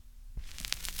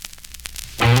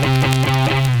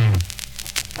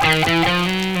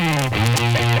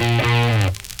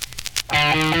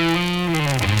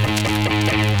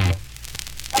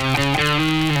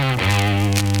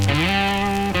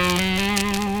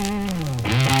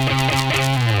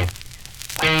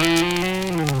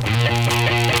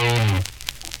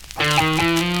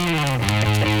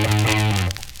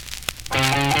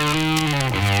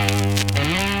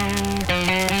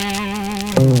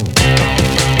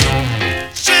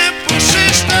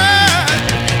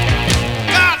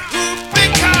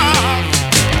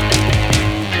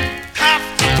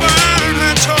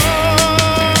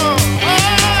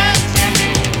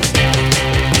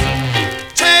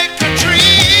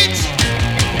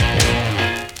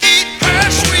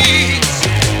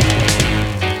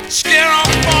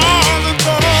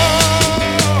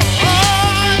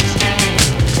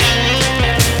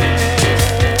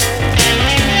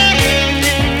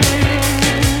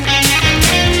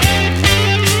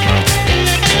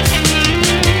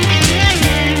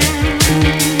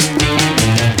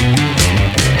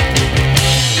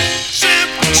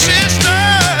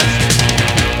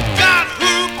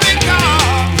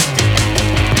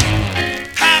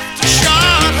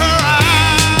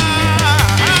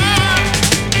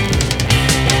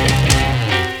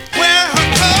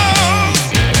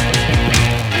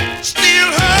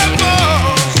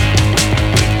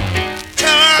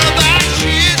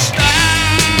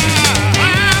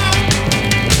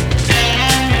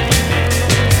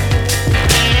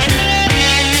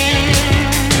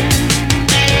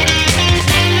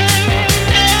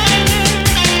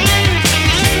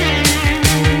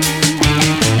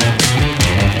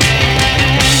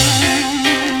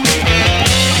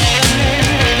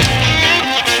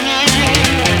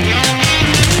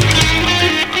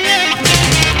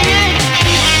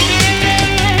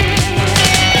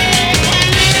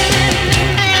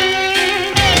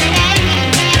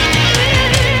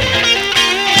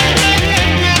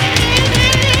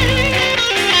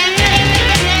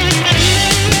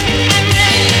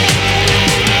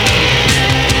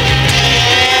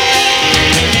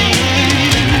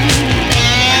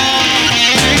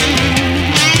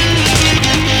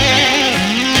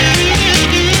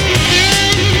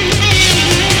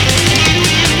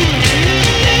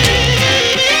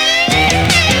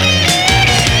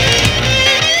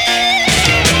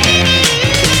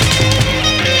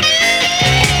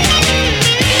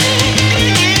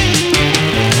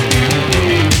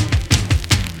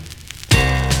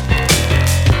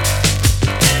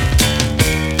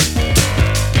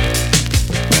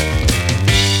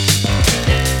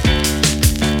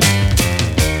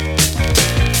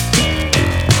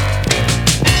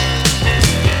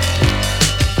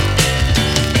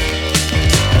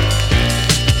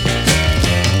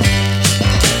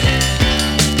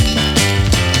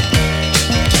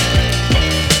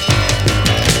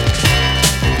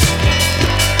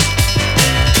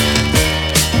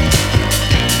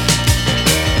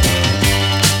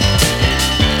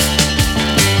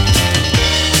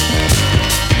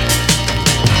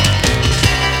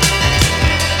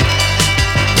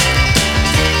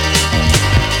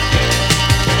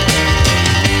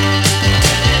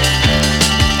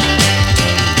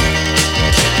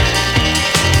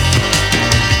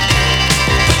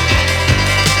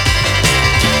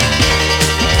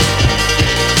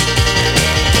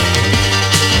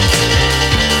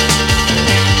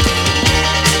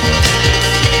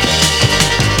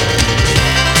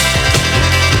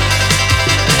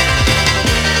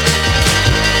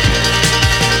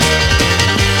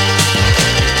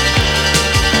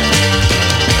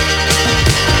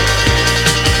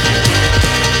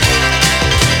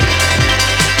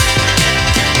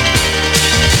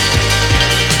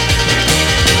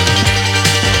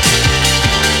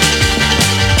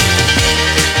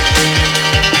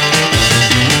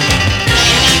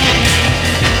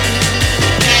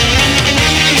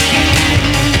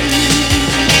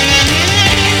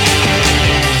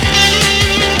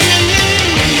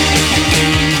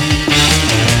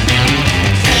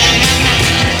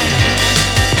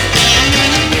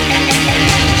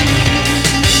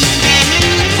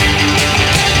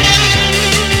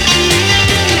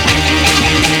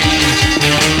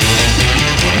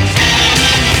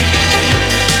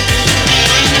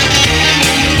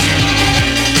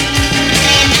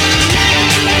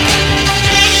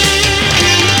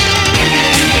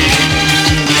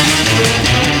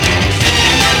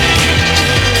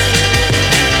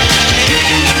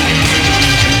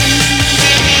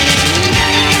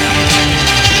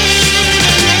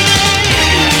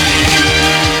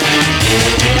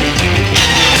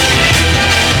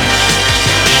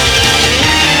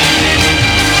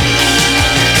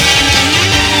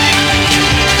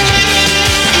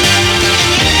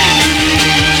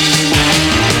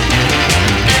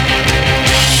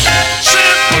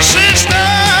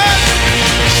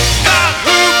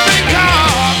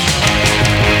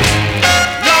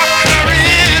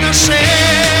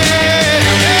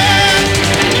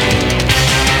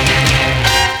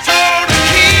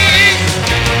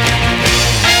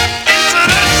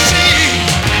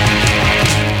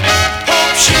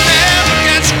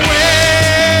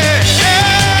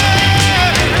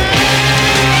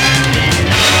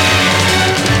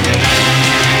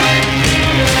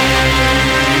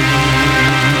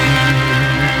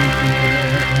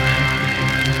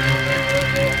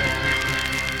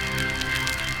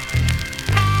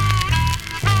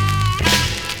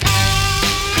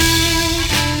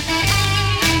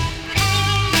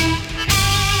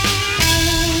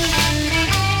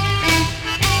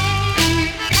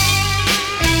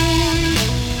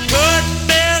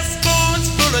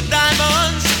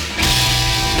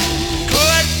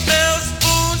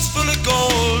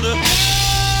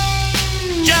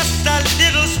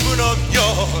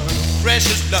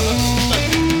precious love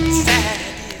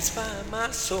satisfy my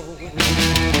soul.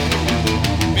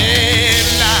 Many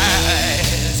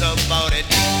lies about it,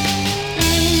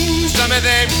 some of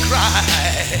them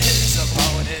cries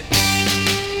about it,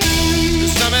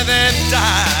 some of them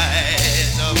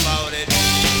dies about it.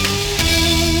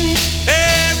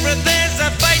 Everything's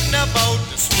a fighting about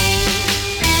the smooth.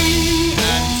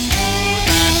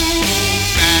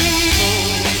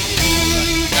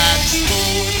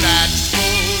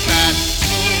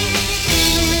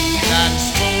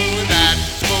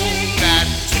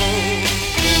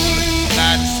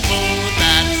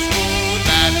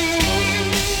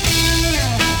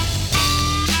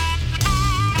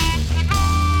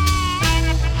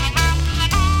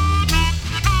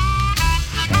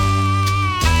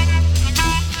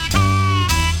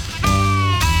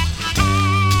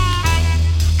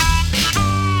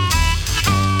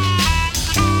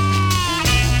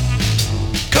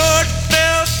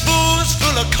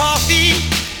 Coffee,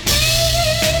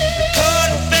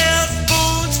 cut fell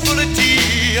spoons full of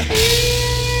tea.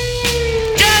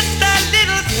 Just a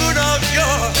little spoon of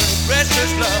your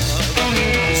precious love,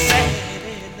 sad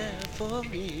enough for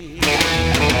me.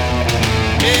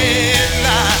 It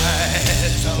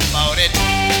lies about it,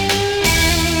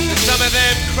 some of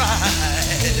them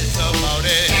cries about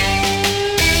it,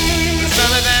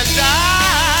 some of them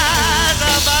dies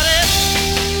about it.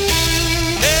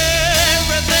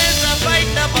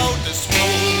 About the smoke.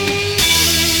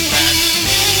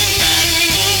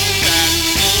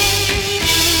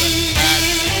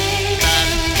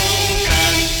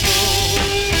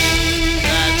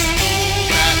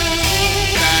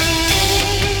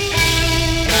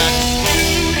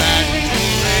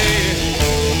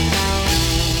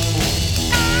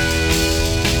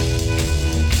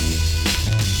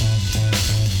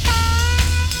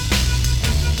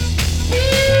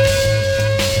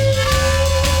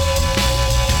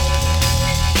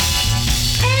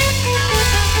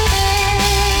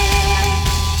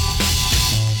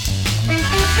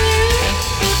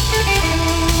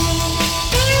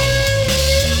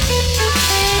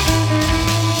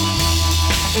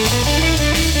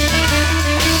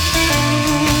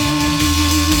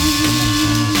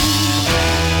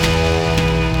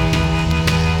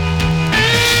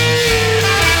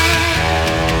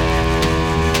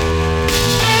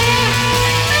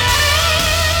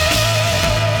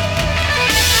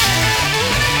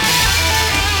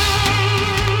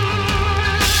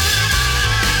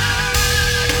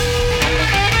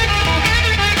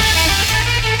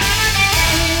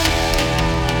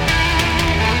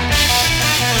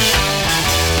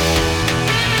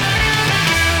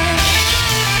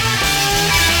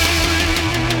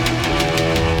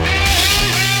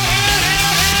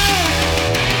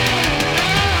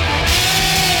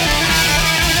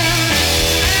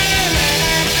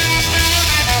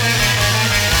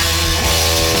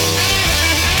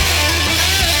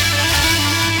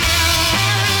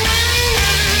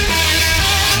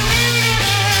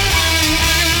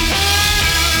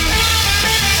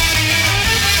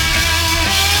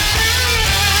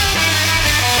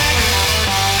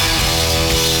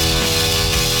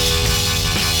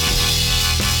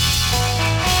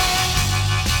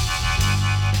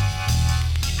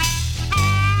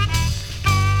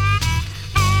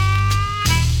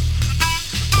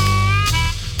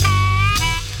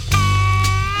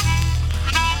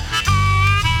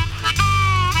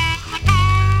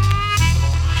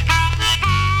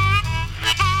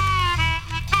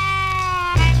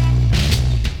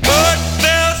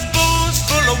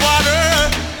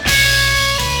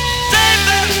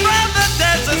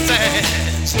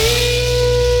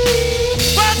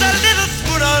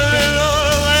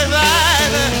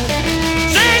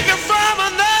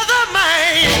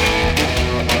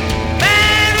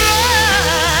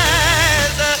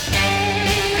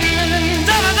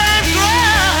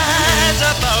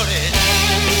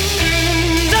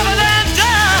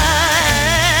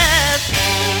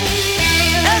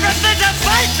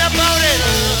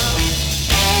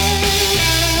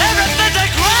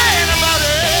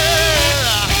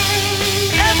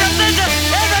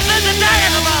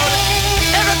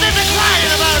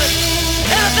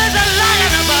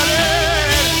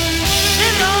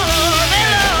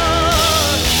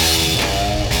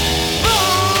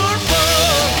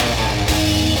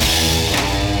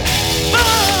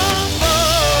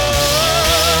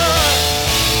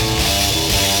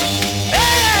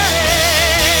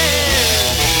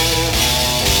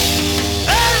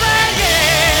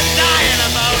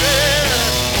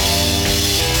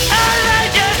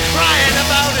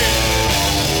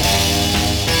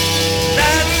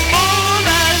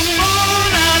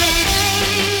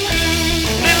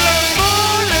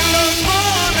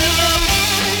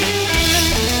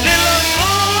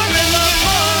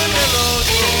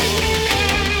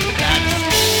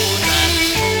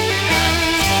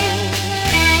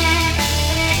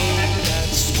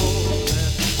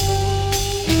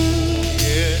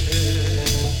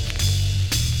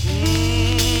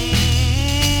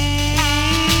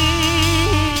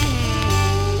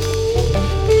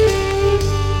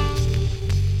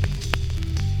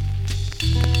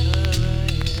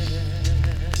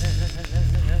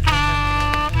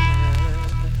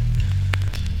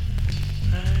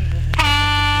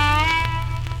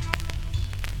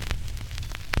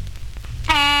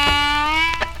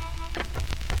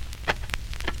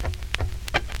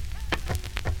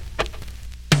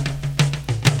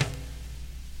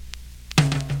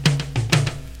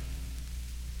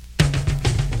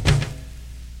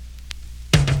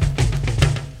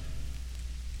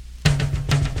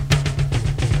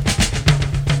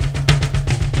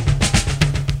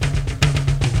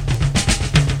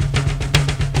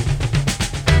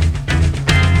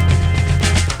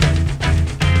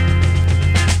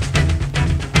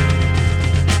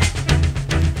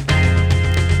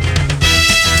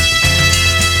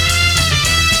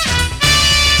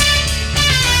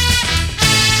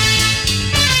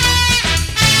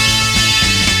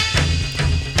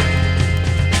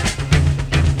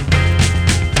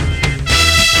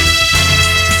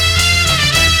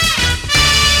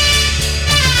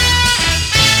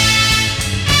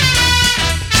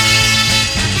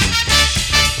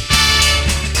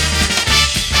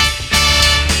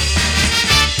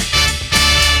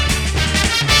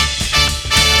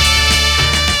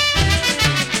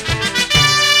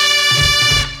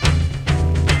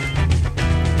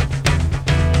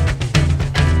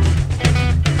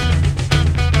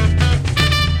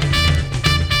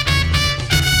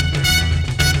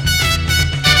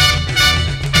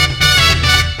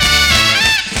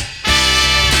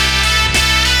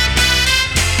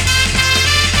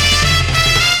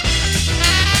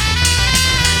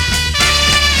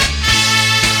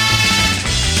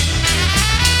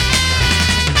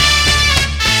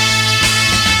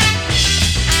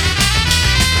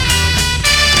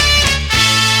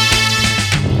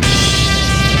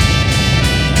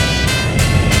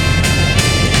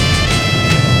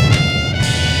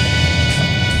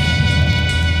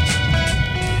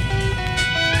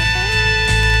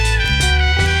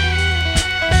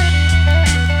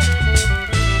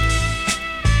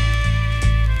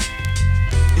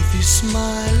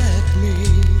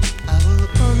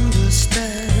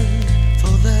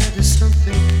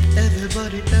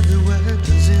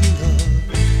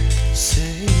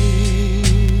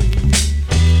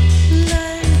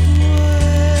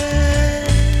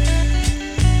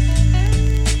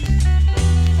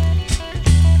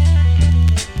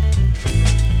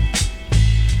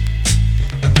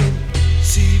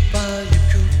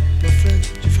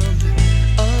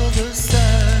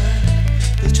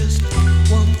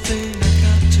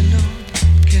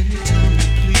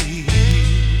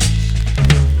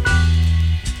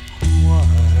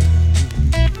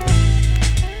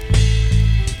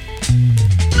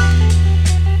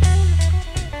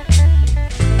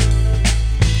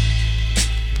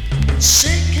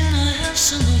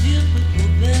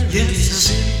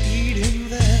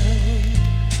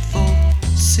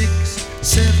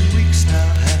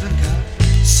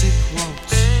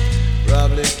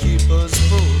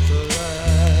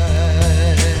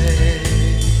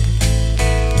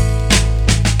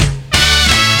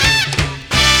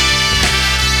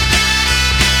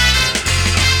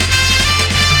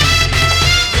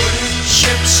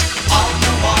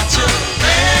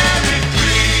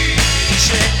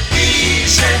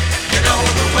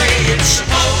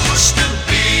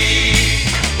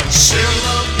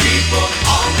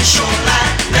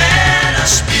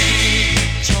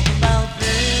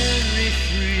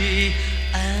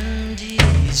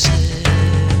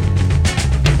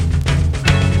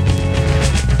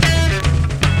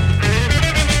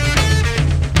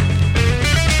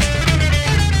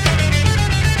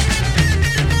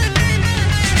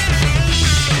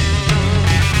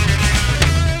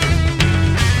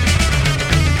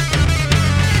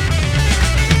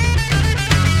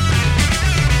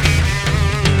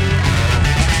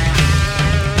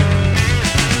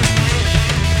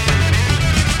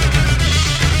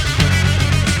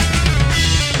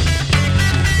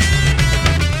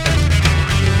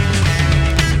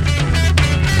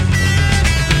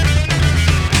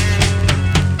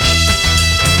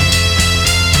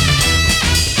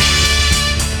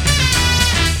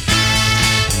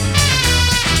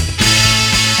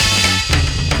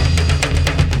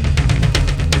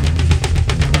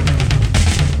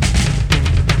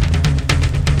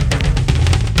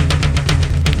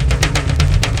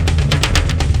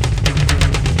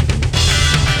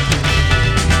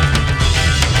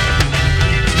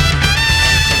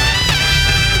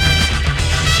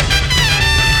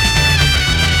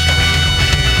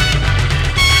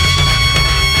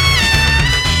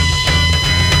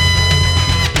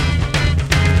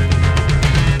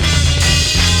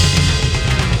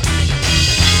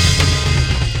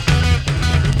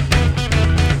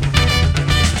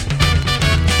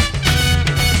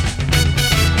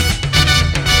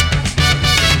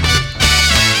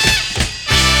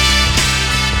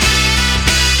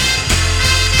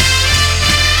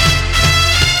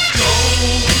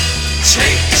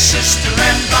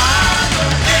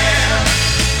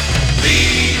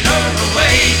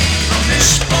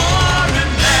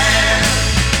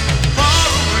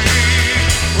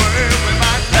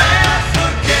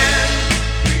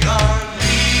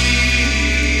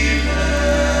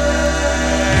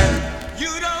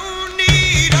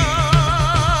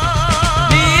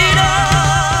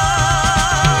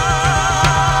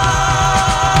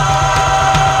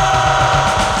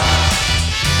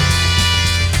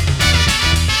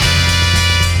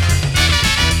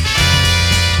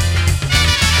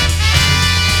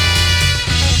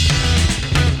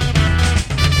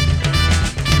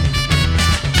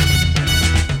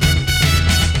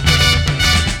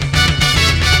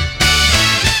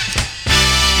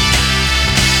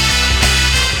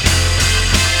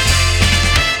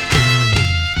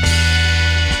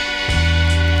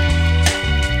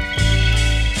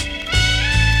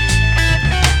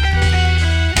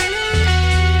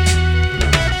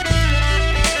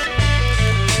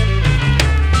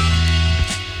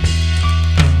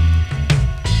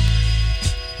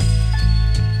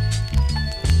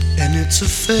 It's a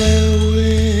fair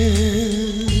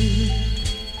wind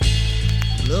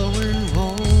blowing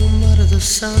warm out of the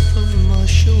south of my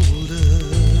shoulder.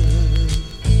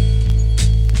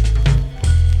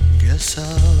 Guess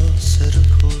I'll set a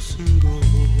course and go.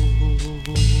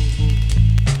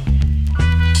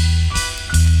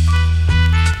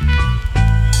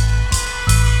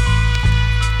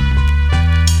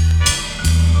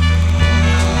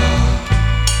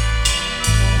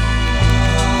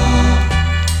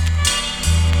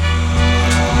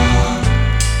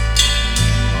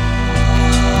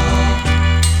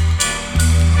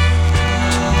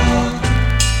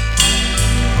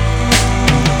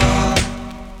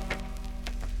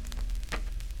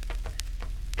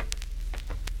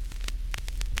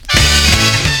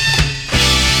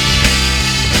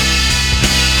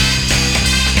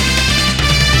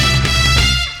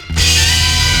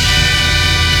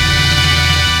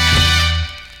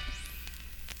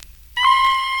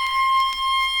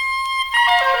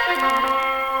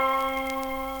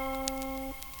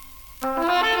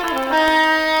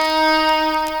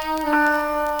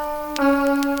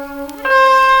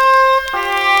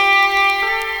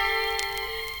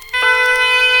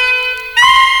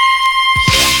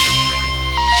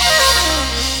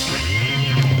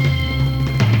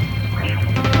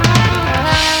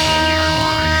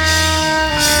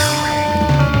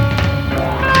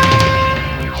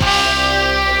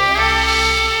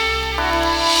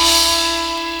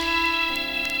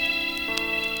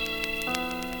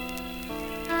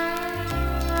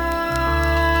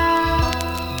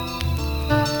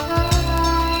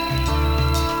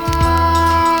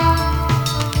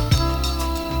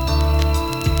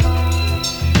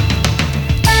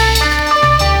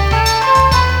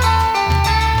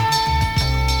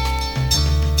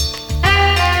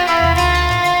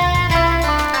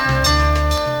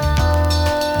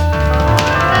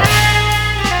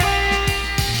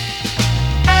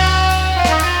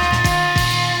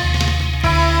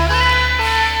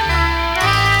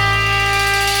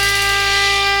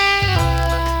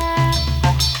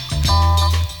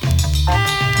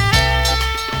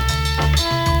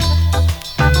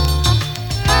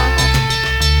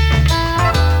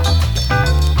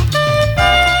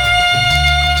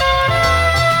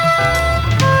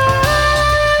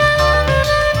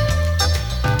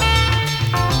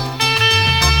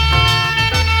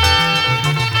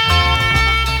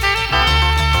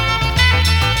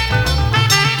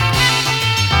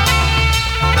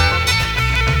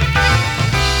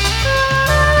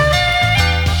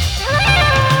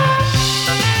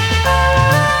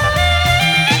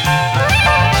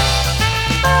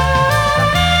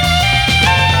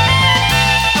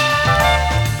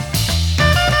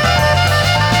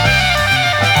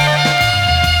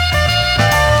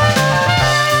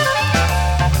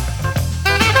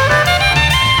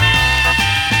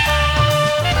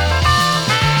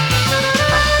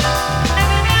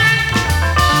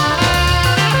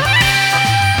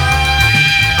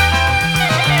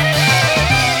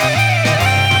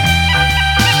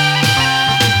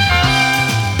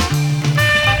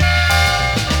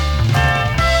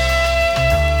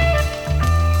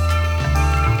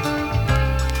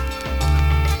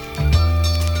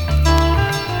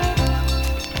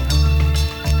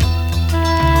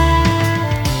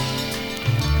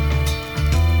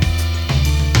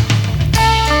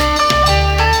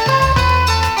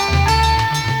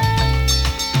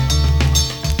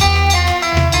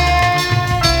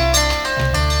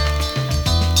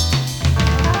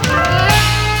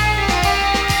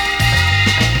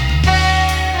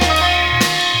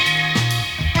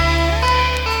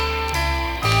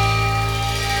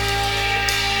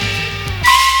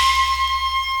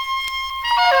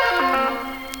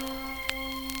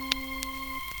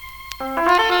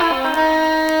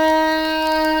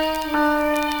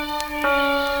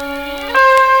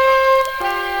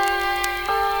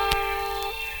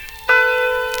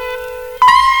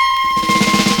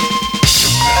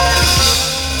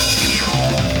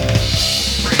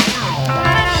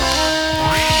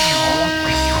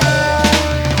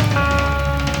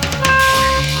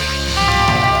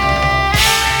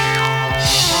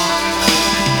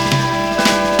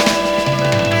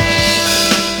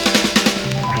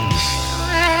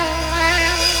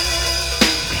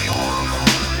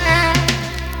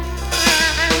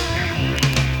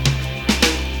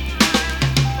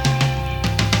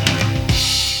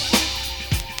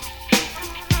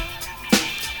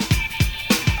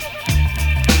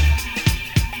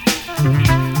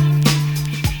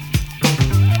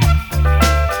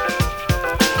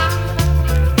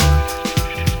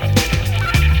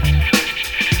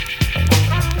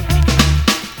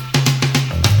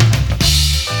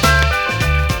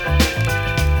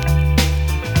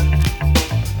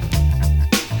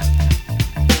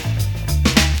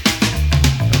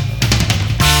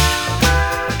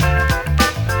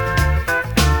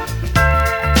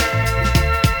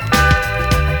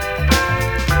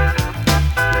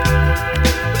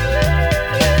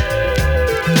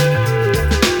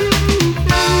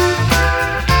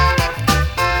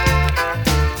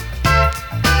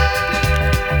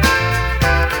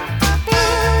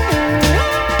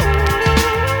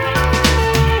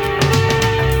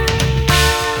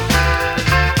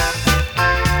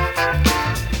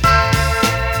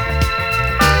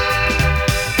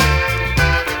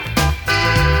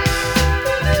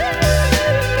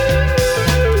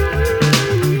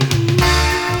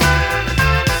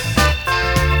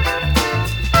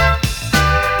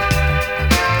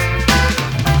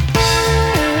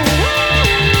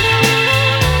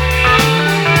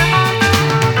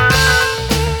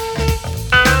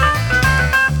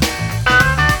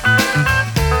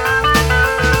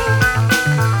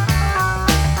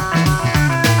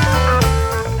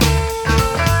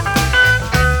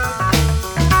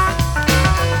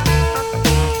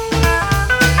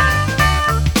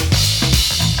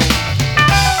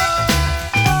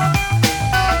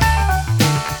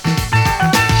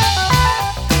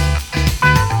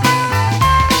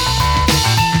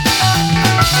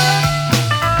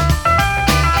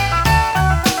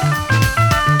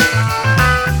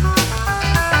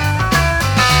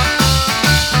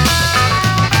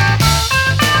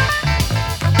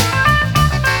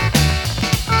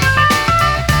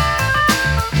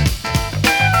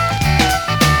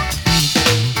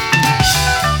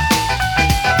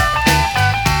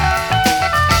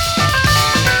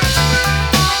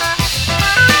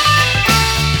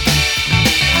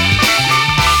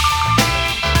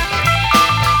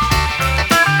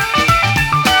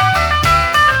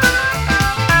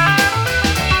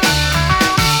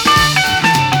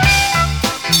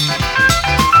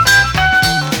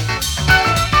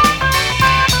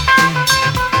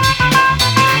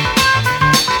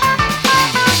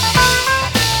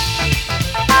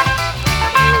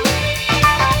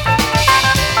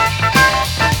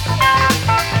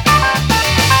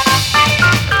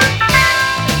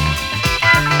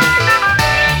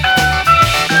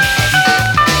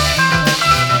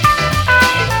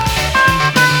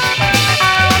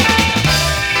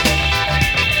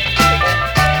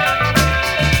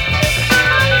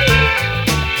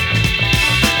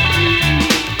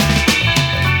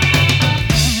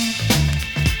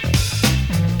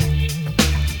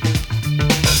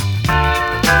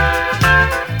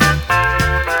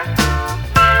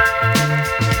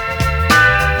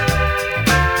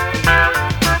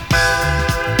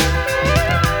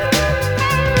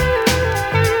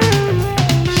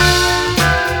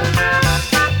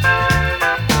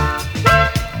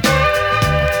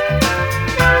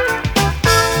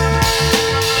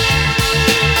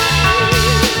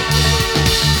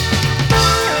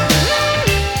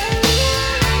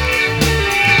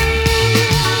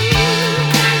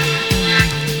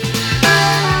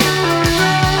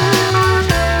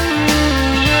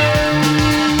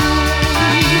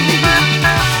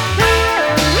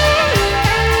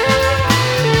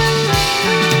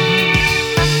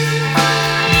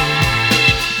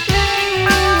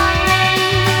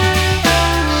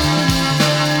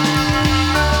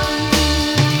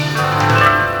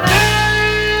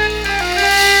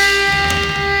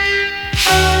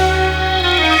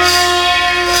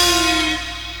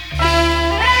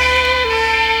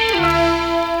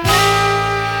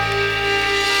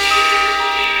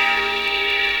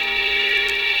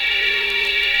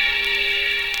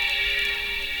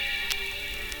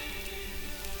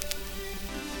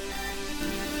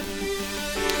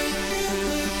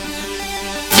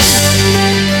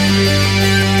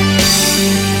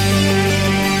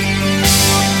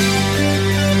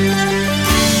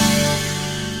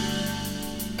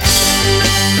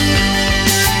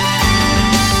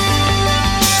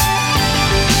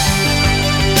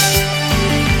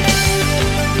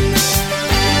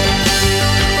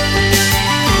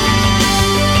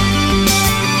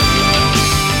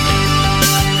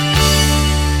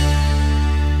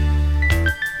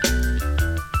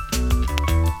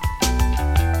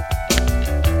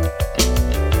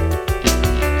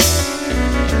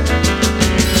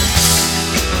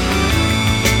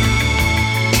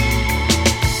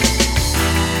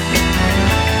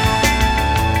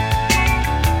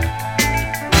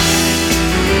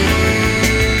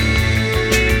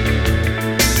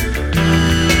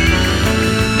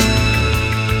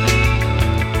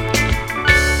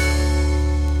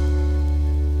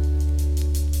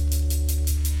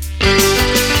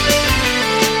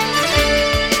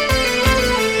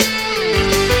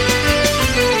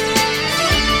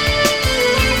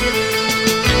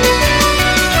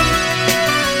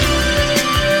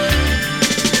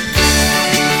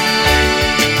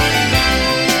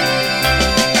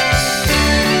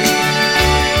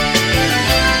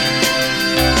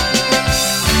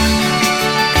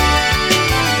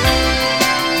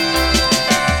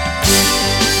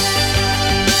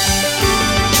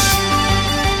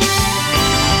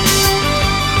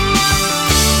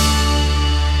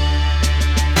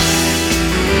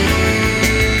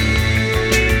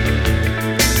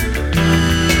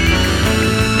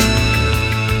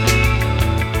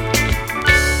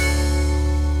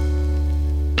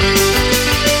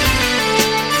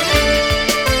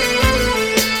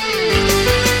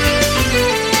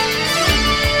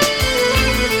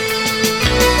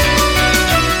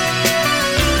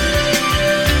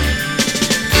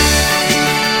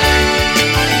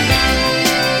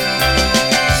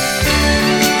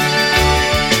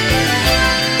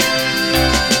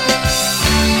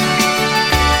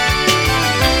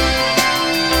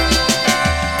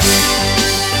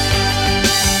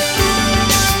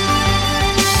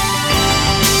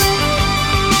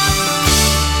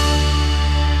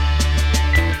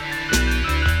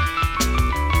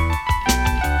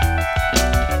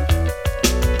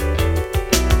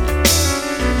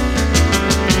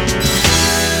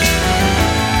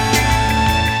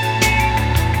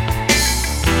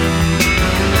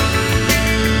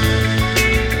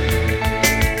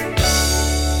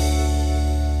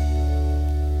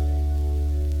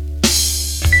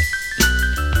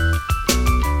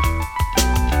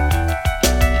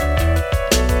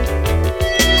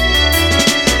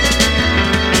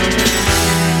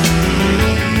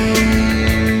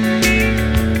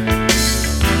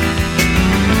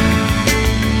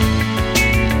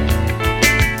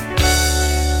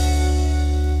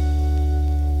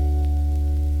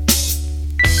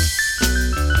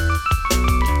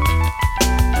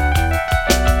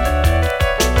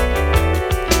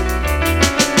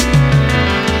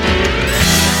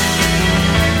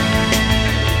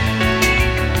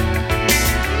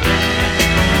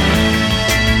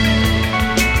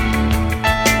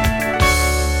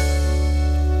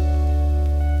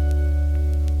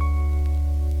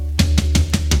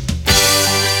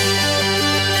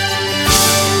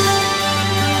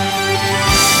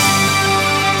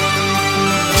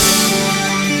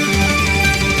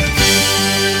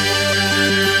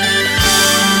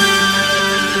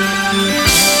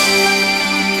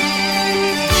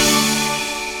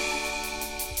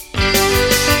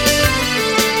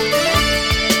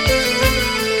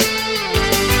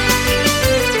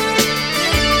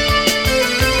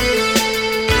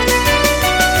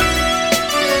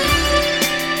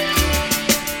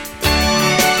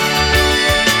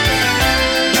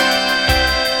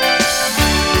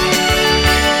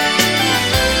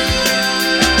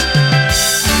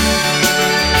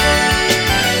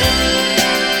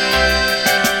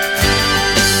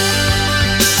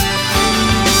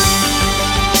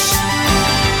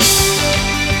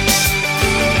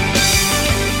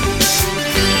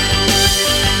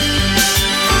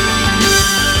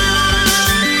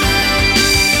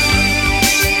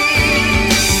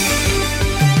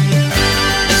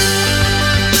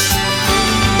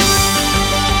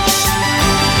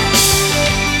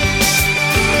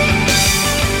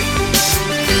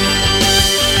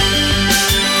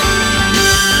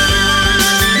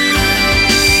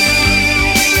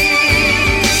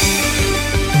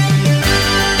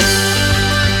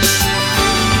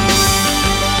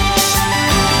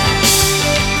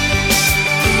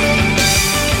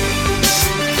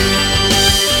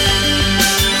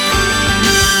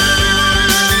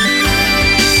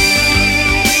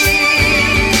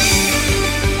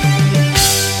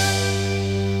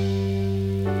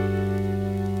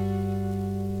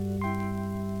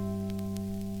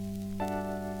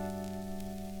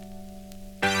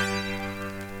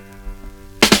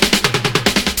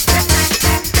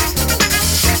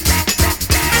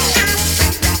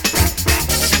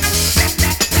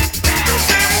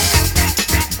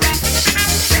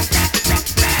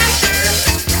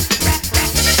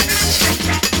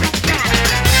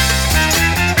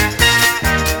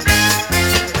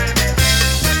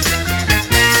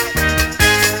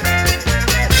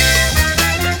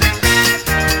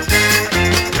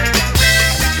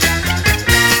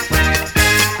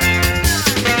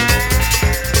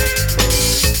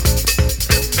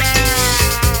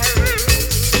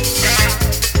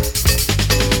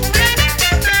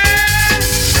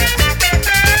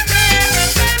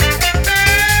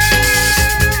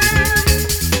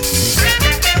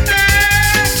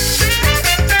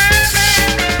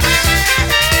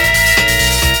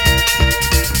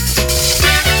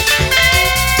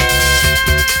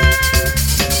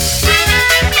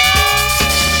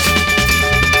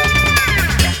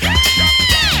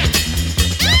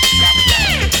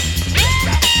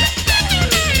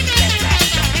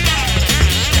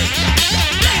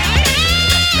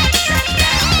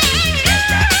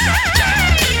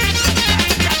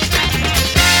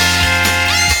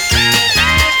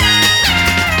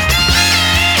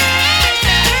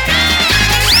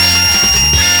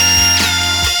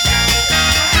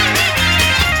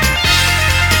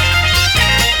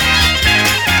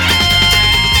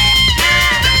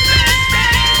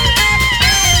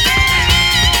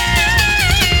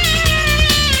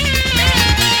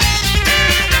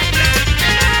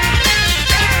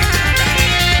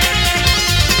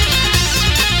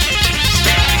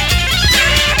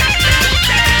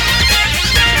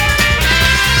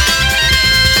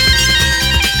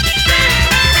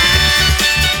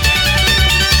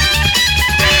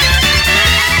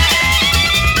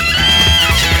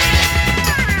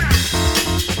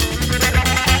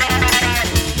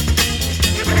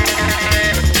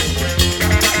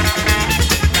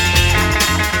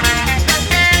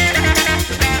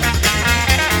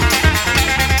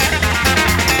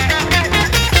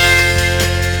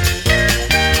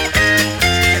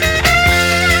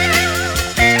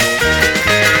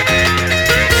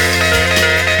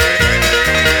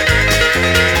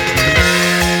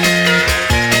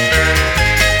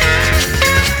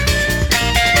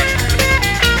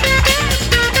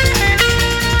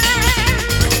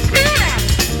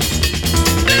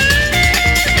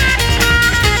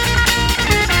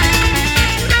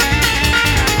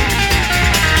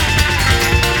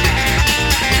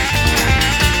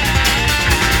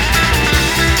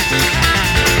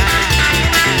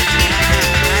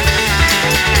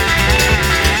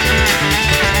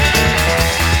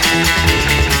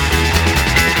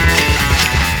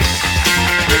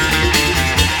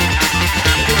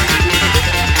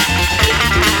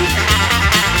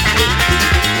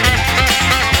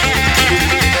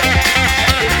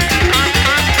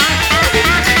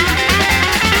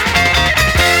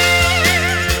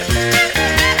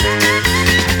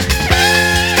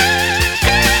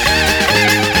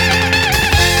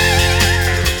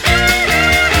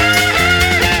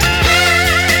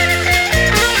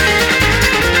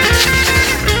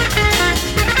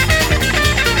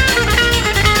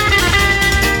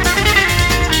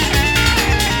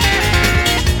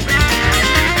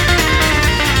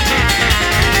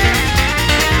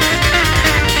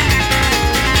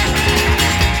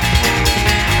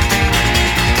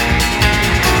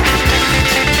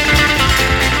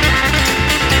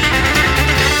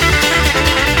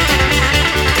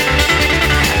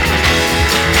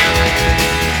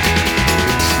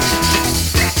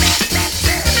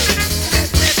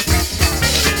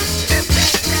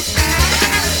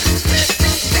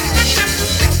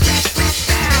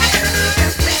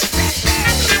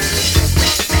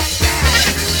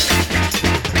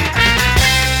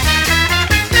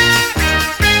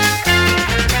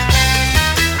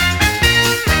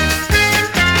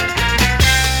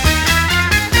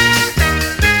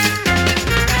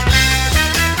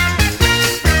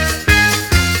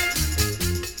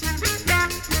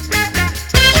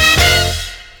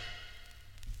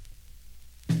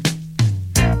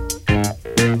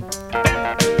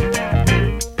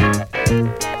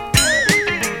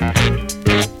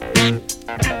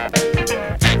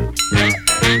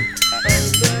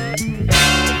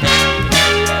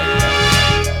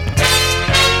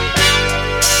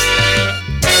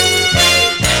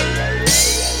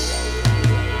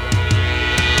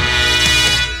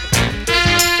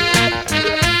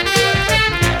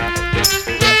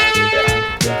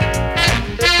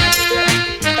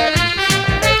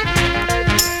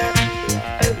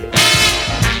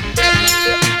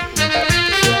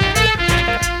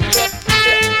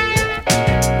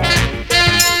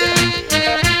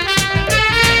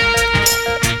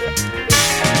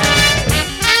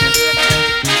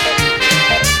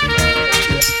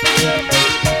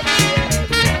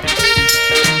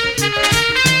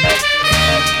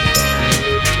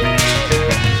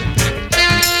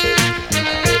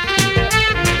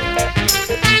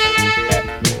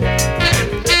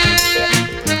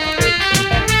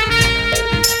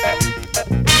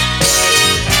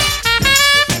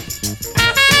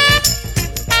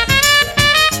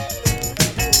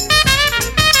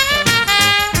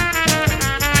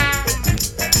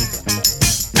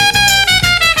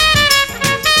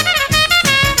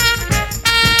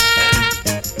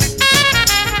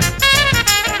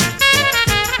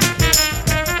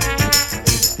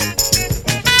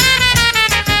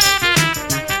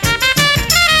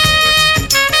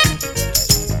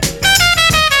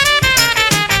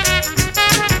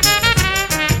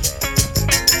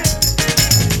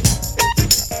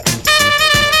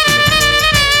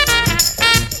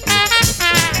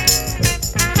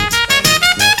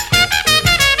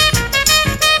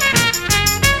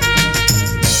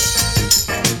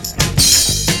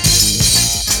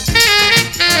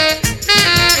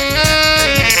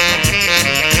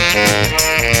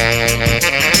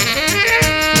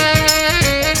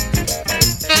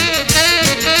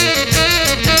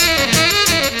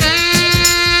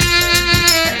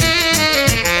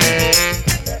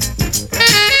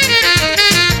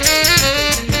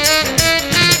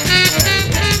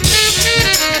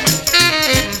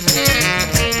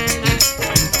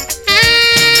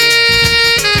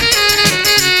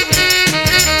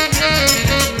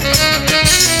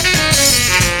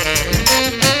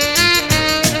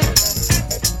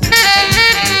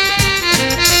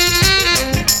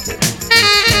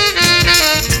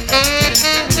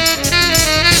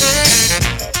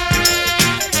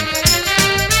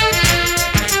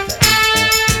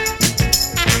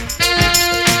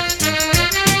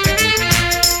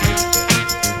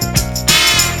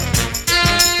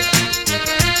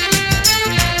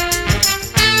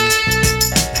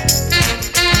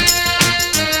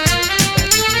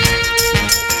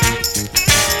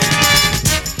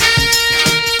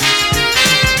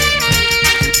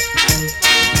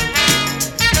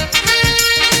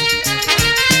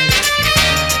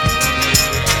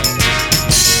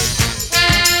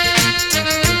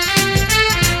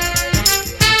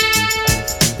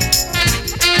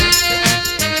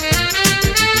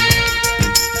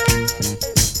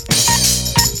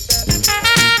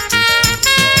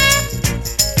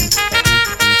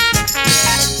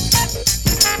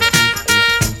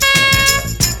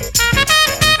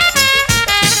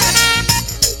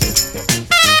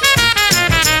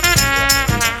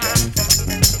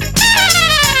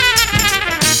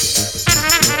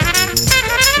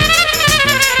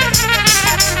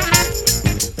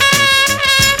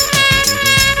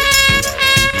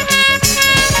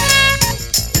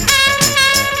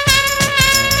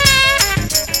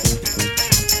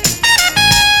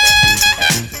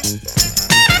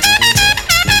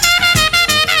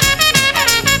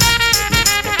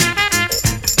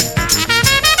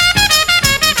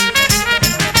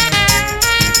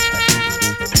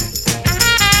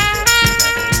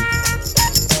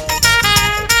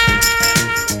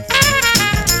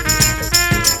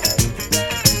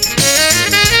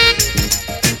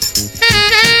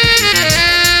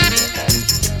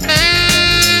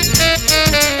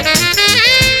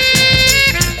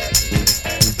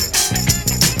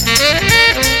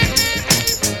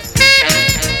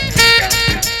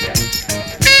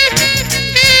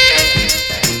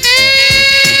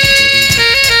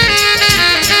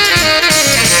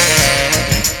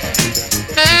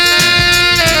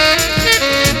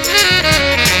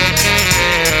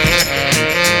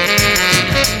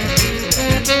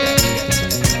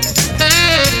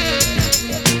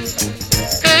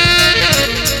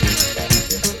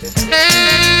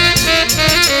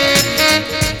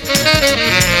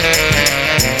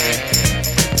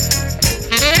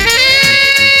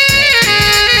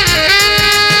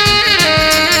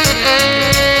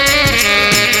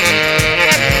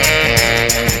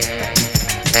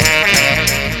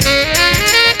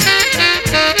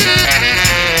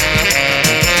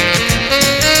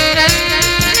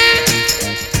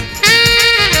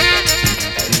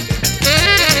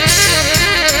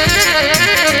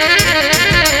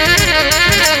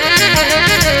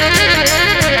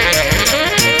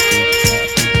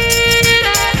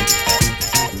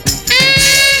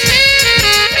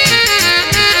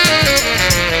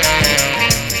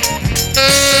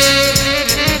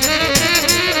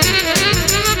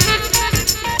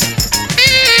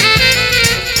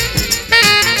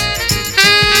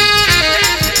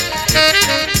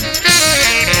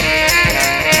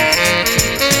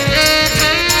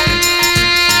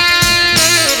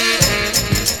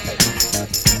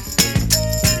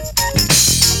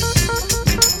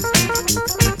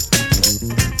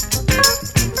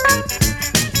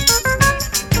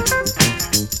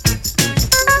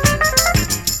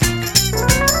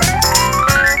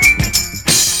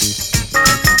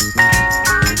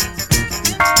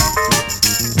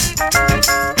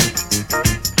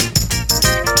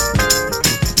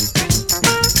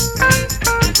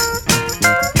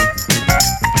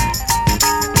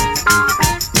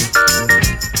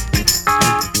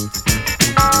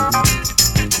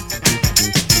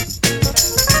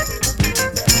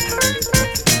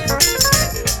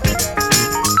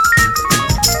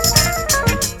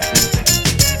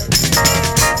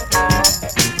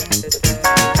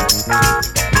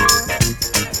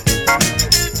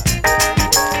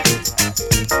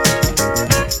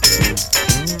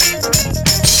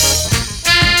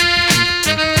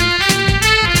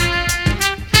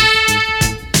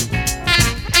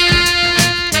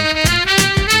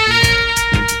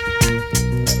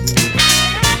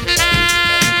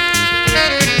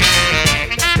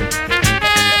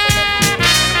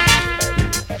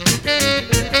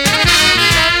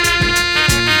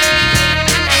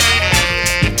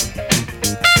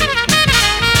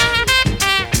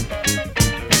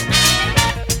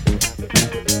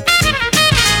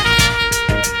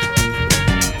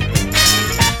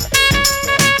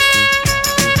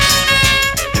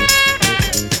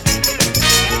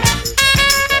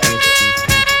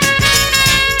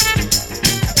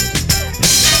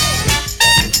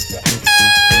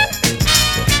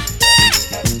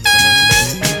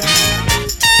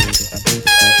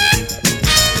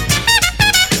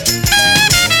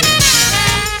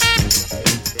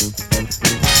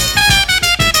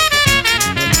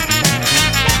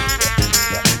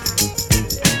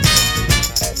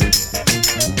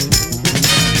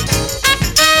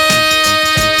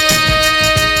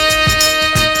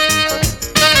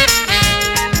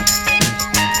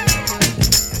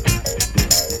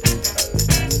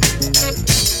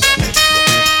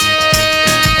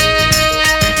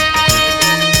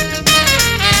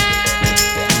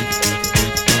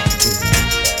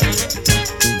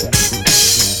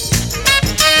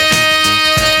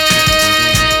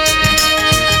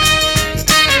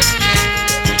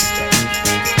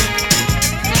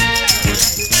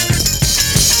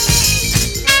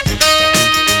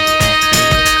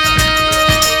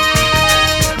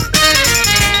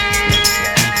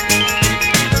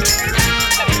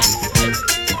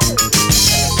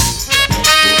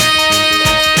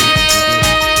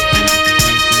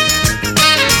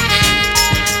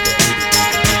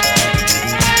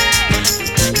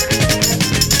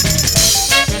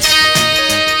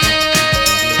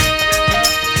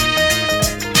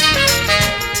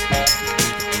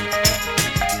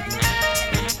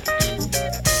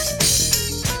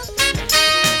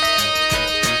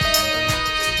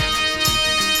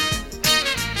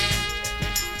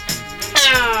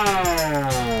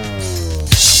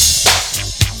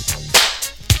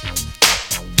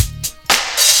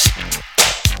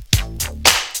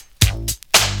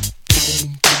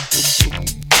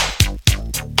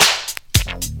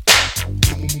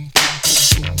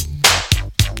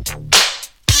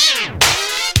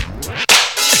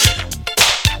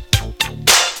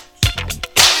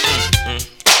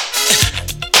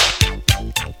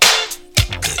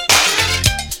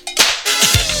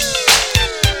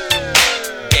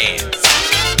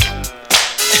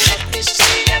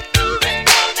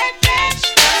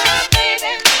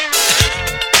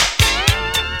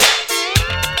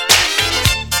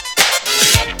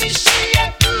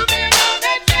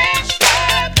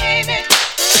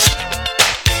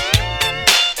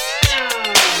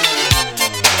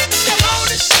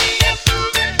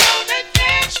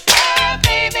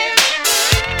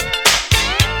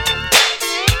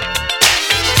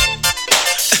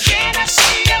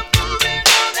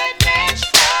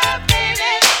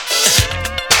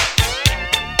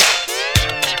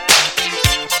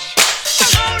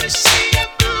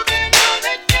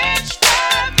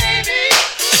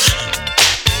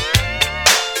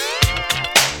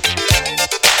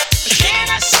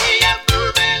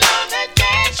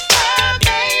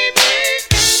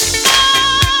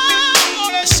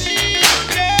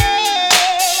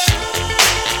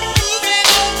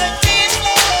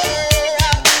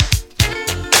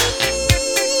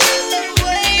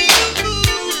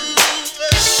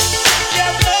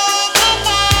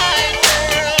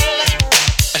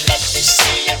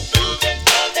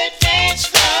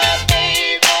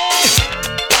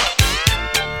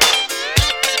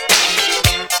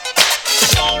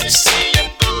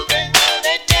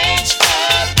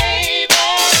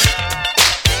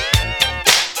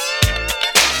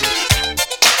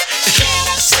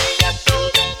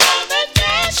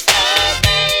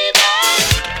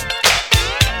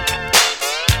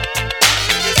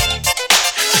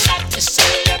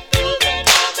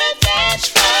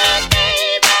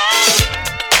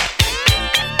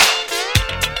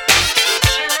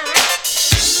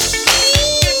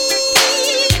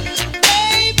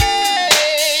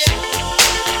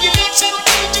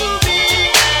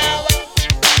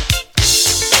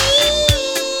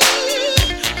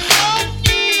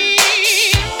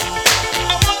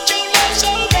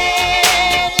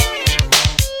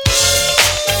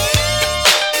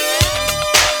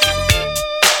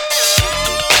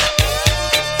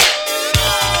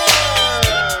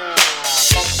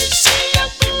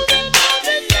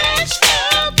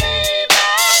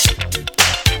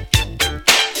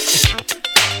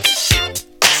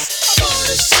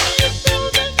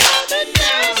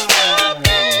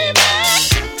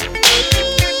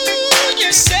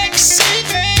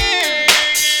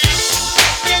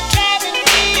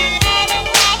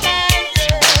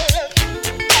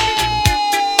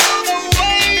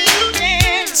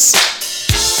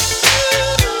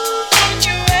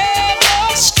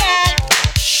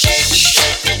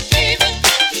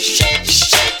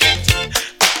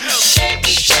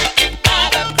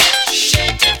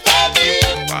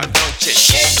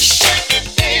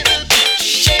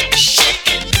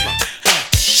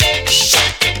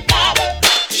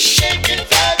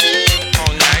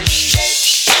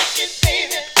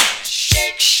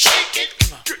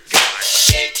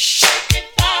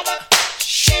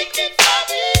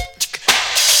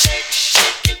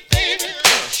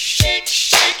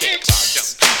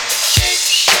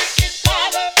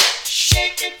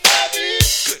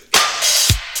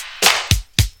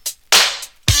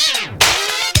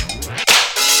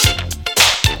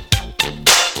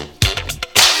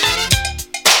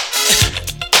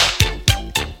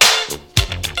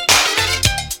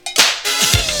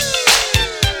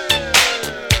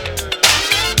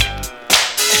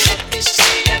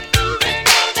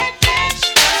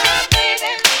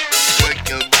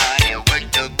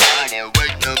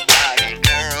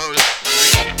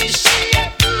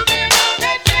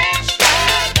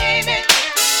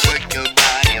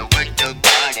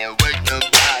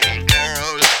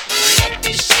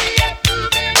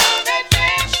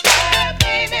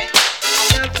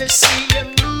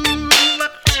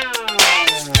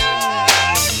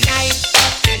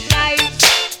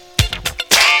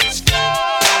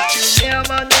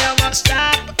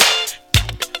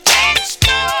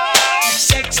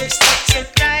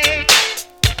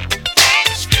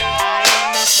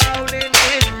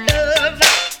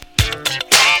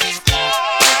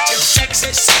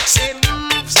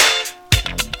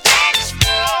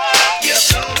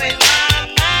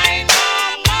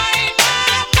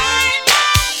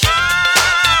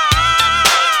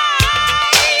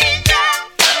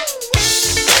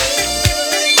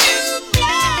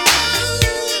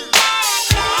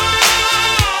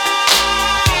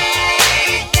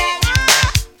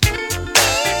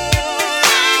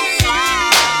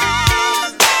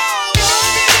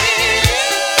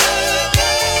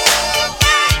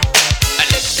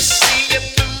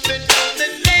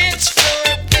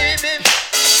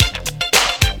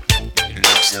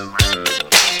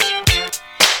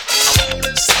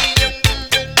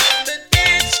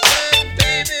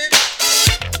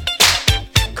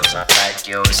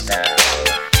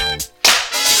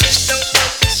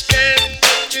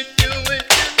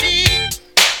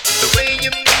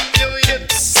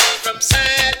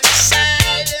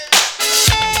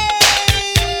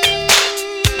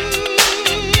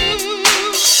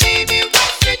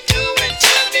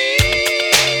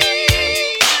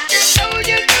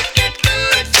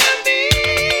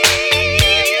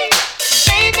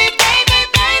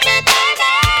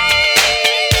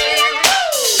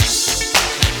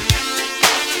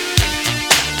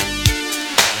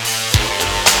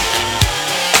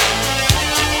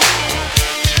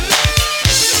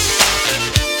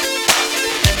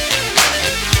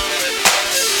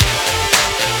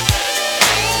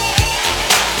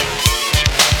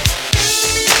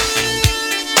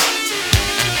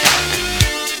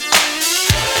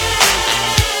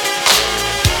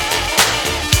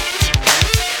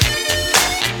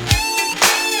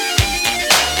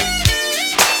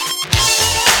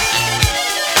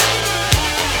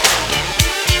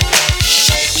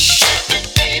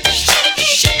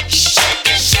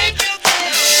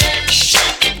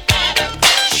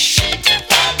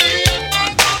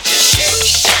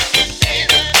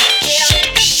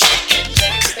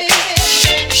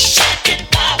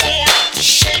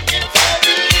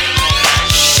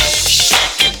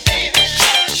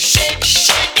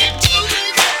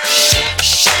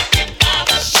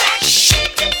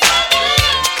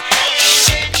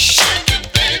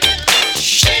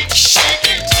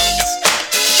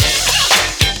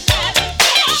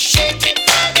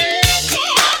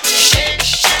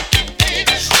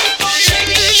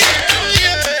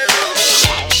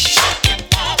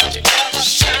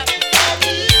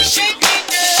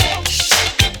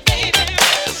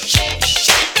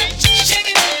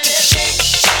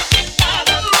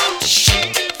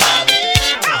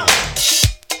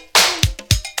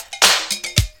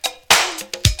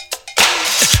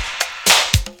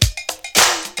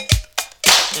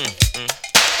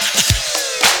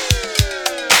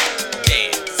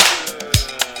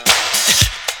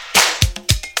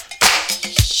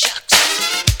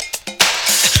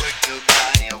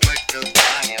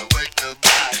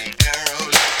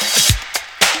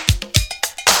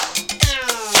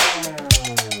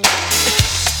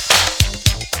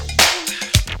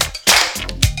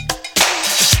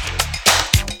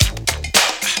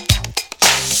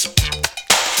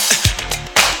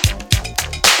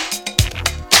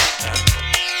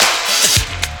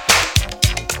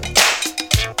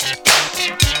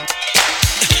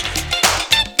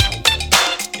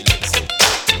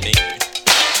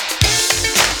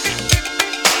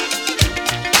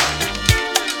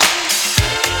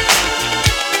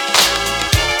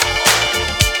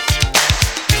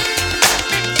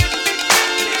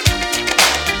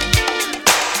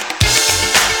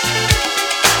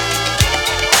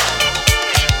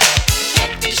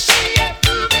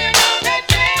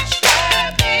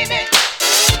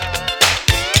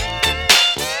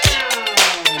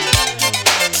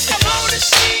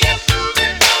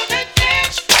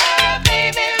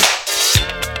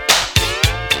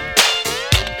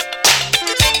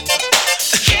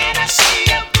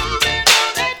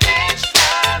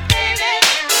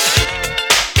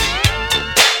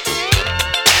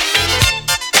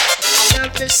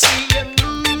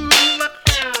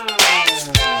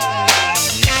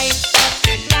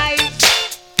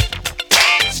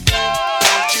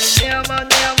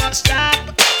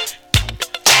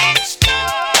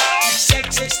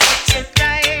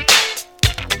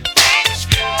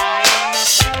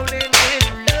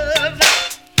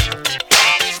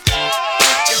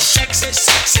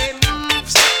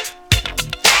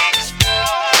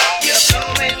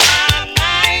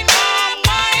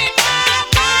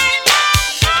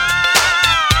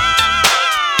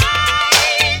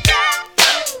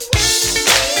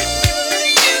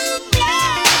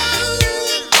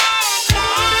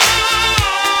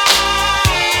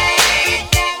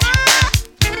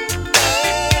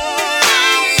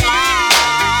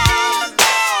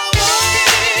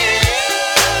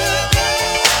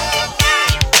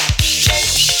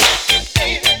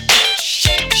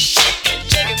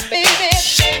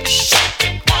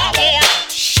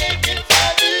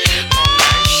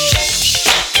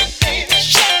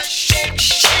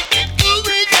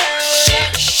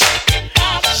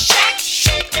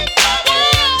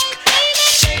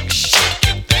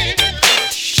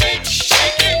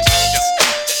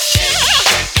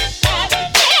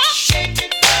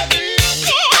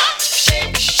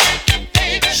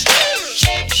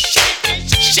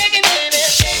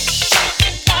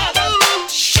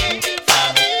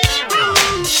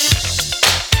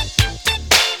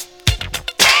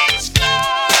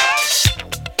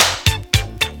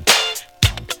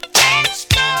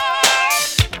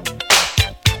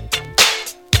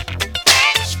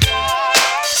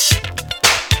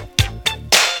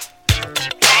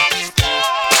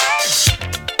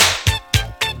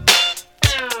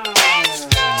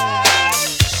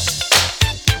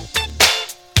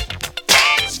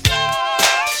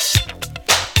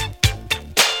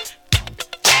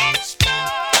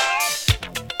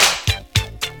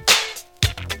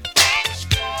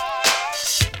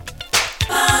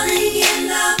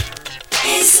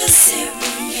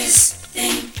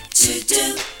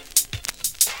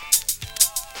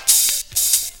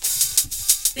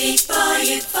 Before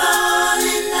you fall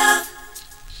in love,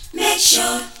 make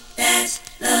sure that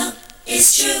love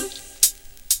is true.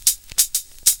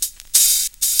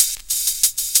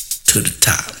 To the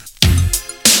top.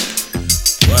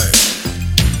 Word.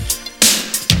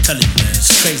 Tell it, man,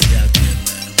 it's crazy out there,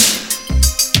 man.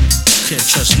 Can't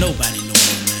trust nobody no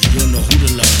more, man. You don't know who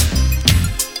to love.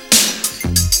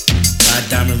 Buy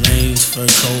diamond rings, fur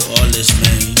coat, all this,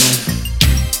 man, you know.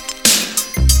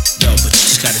 Yo, but you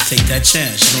just gotta take that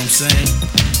chance, you know what I'm saying?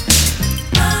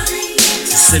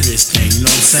 It's a serious thing, you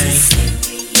know what I'm saying?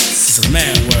 It's a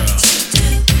man world.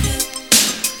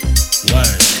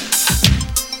 Word.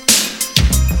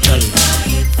 Tell you,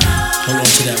 hold on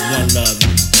to that one love.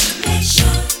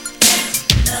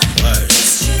 Word.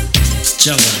 It's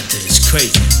jungle out there, it's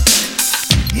crazy.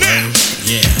 Now,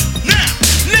 Yeah.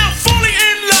 now, falling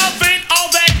in love ain't all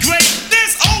that great.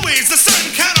 There's always a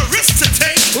certain kind of risk to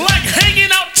take, like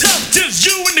hanging out tough, just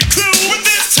you and the crew. When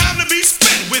there's time to be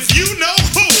spent with you know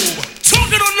who,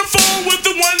 talking on the phone with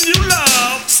the one you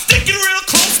love, sticking real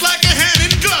close like a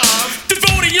hand in glove,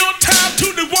 devoting your time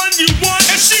to the one you want,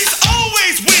 and she's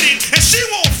always winning, and she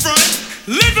won't front,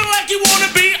 living like you wanna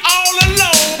be all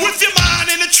alone, with your mind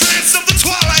in the trance of the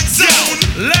twilight zone.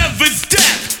 Love is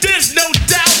death, there's no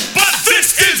doubt, but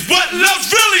this is what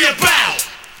love's really about.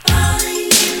 I'm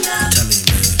telling you,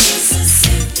 man.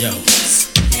 Yo,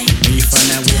 when you find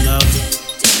out with love,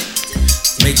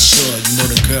 make sure you know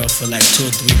the girl for like 2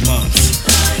 or 3 months.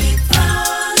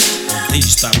 Then you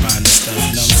stop buying this stuff,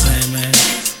 you know what I'm saying, man?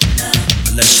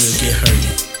 Unless you'll get hurt.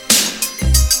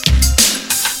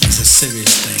 It's a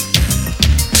serious thing, man.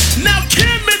 Now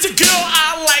Kim is a girl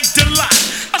I liked a lot,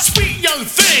 a sweet young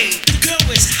thing. The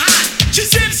girl is hot. She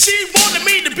said she wanted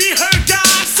me to be her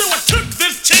guy, so I took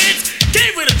this chance,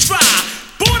 gave it a try.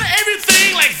 Bought her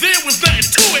everything like there was nothing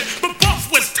to it, but Buff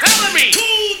was telling me,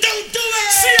 cool, don't do it.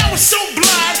 See, I was so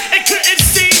blind and couldn't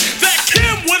see that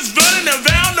Kim was running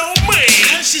around on me.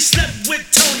 And she slept with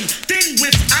Tony, then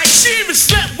with Ike. She even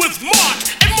slept with Mark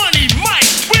and Money Mike.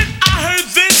 When I heard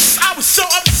this, I was so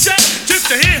upset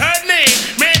just to hear her name.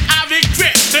 Man, I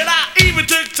regret that I even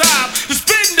took time to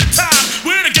spend the time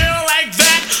with a girl like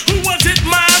that who wasn't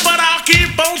mine. But I'll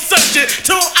keep on searching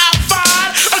till I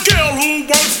find a girl who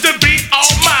wants to be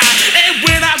all mine. And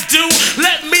when I do,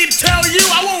 let me tell you,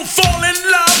 I won't fall in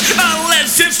love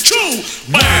unless it's true.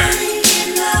 Word.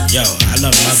 Yo, I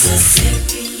love my girl.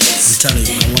 I'm telling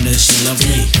you, I wonder if she love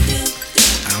me.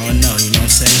 I don't know, you know what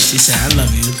I'm saying? She said, I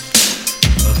love you.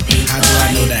 But how do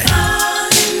I know that?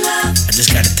 I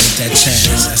just gotta take that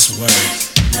chance, that's the word.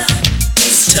 I'm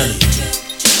telling you,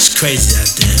 it's crazy out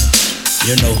there.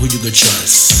 You know who you can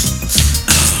trust.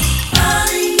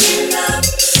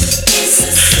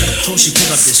 Hope she pick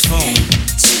up this phone.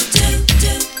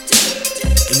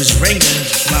 It was ringing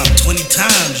about 20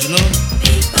 times, you know?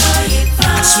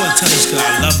 I just wanna tell this girl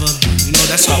I love her. You know,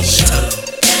 that's all I wanna tell her.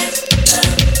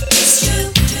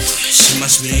 She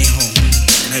must be ain't home.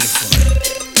 I'm ready for it.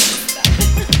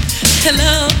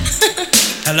 Hello.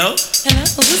 Hello? Hello.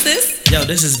 Who's this? Yo,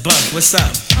 this is Buck. What's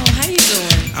up? Oh, how you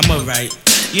doing? I'm alright.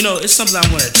 You know, it's something I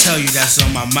wanna tell you that's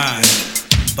on my mind,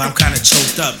 but I'm kinda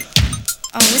choked up.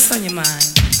 Oh, what's on your mind?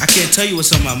 I can't tell you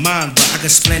what's on my mind, but I can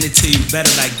explain it to you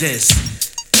better like this.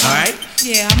 Alright?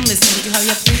 Yeah, I'm listening. Would you hurry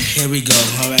up, please? Here we go,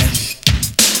 alright?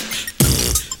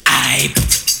 I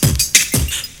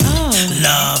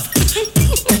love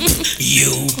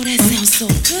you. Oh, that sounds so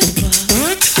good,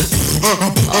 bud.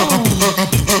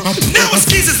 Now a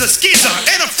skeezer's a skeezer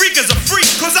and a freak is a freak,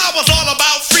 cause I was all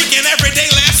about freaking every day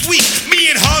last week. Me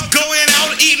and her going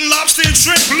out eating lobster and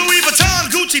shrimp, Louis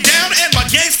Vuitton, Gucci down, and my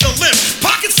gangster limp.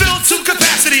 Pockets filled to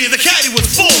capacity, the caddy was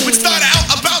full. We'd start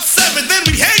out about 7, then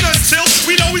we'd hang until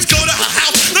we'd always go to her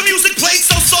house. The music played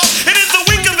so soft, and in the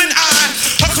wink of an eye,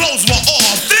 her clothes were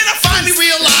off. Then I finally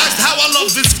realized how I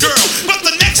love this girl, but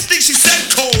the next thing she said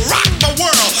could rock my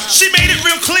world. She made it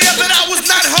real clear that I was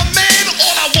not her man.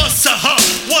 All I was to her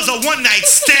was a one-night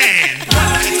stand.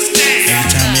 Every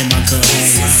time me and my girl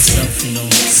home by herself, you know,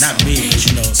 not me, but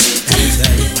you know, always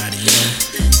everybody, you know.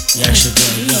 Yeah, your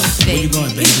girl, yo, where you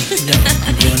going, baby? Yo,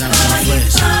 I'm going out with my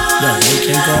friends. Yo, you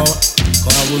can go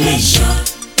out with me.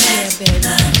 Yeah, baby.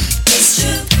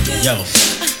 Yo,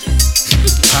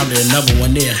 probably another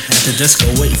one there at the disco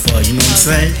waiting for her, you know what I'm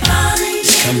saying?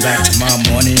 Just come back tomorrow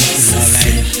morning, you know,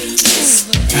 like,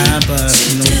 but,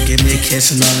 you know, give me a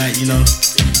kiss and all that, you know.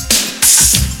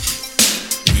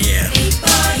 Yeah.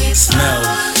 Smell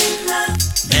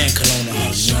man cologne on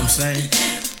her, you know what I'm saying?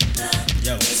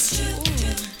 Yo.